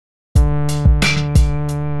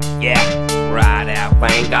Yeah, ride out. If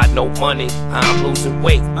I ain't got no money, I'm losing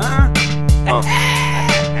weight. Ride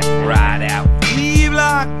out.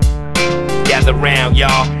 E-Block. Gather round,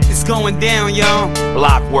 y'all. It's going down, y'all.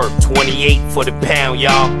 Blockwork, 28 for the pound,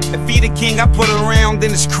 y'all. If he the king, I put around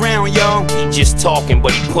in his crown, y'all. He just talking,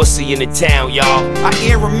 but he pussy in the town, y'all. I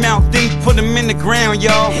air him out, then put him in the ground,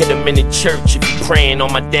 y'all. Hit him in the church if you praying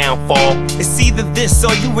on my downfall. It's either this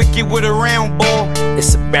or you wicked with a round ball.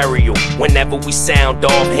 It's a burial whenever we sound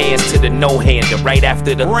off. Hands to the no-hander right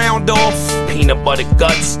after the round off. Peanut butter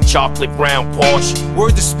guts, chocolate brown Porsche.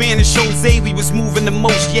 Word to Spanish Jose, we was moving the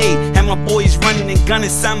most, yay. Had my boys running and gunning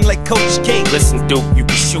something like Coach K. Listen, Duke, you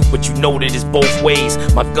can shoot, but you know that it's both ways.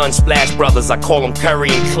 My gun splash brothers, I call them Curry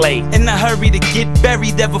and Clay. In a hurry to get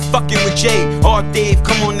buried, ever fucking with Jay. Oh, Dave,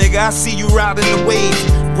 come on, nigga, I see you riding the wave.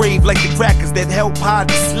 Brave like the crackers that help hide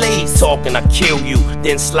the slaves. Talking, I kill you,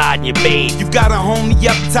 then slide in your babe. You got a homie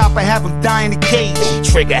up top, I have him die in the cage.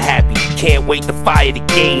 Trigger happy, can't wait to fire the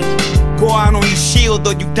gauge. Go out on your shield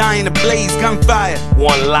or you die in a blaze. Gunfire,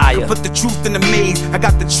 one liar. Put the truth in the maze. I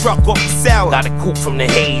got the truck off the sour. Got a coupe from the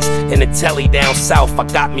haze. In the telly down south, I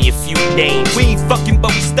got me a few dames. We ain't fucking,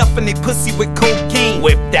 but we stuffing they pussy with cocaine.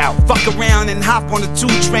 Whipped out, fuck around and hop on the 2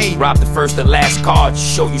 train. Rob the first and last card,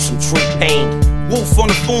 show you some true pain. Wolf on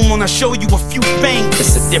the phone when I show you a few things.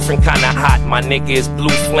 It's a different kind of hot, my nigga is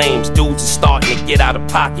blue flames. Dudes are starting to get out of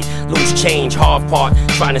pocket. Lose change, hard part,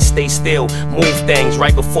 trying to stay still. Move things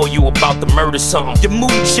right before you about to murder something. Your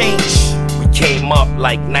mood change. We came up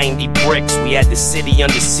like 90 bricks. We had the city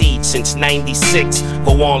under siege since 96.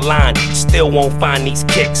 Go online, still won't find these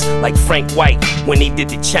kicks. Like Frank White when he did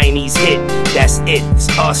the Chinese hit. That's it, it's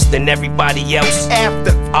us then everybody else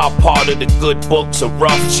after. Our part of the good books, a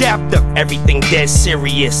rough chapter. Everything dead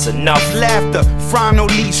serious, enough laughter. Frano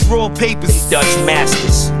lease, raw papers. They Dutch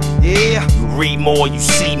masters. Yeah. You read more, you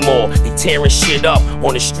see more. They tearing shit up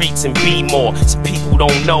on the streets and be more. So people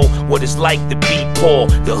don't know what it's like to be poor.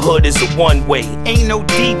 The hood is a one-way, ain't no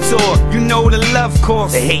detour. You know the love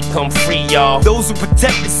course. The hate come free, y'all. Those who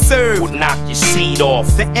protect the serve will knock your seat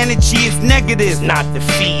off. The energy is negative, it's not the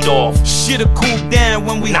feed off. Should've cooled down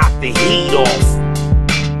when we knock the heat off.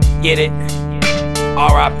 Get it?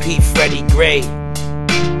 R.I.P. Freddie Gray.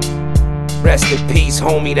 Rest in peace,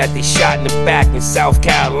 homie that they shot in the back in South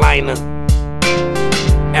Carolina.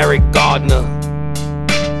 Eric Gardner,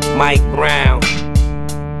 Mike Brown,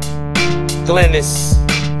 Glennis,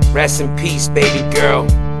 rest in peace, baby girl.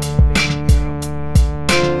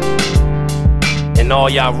 And all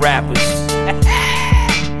y'all rappers.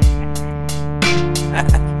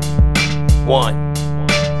 One.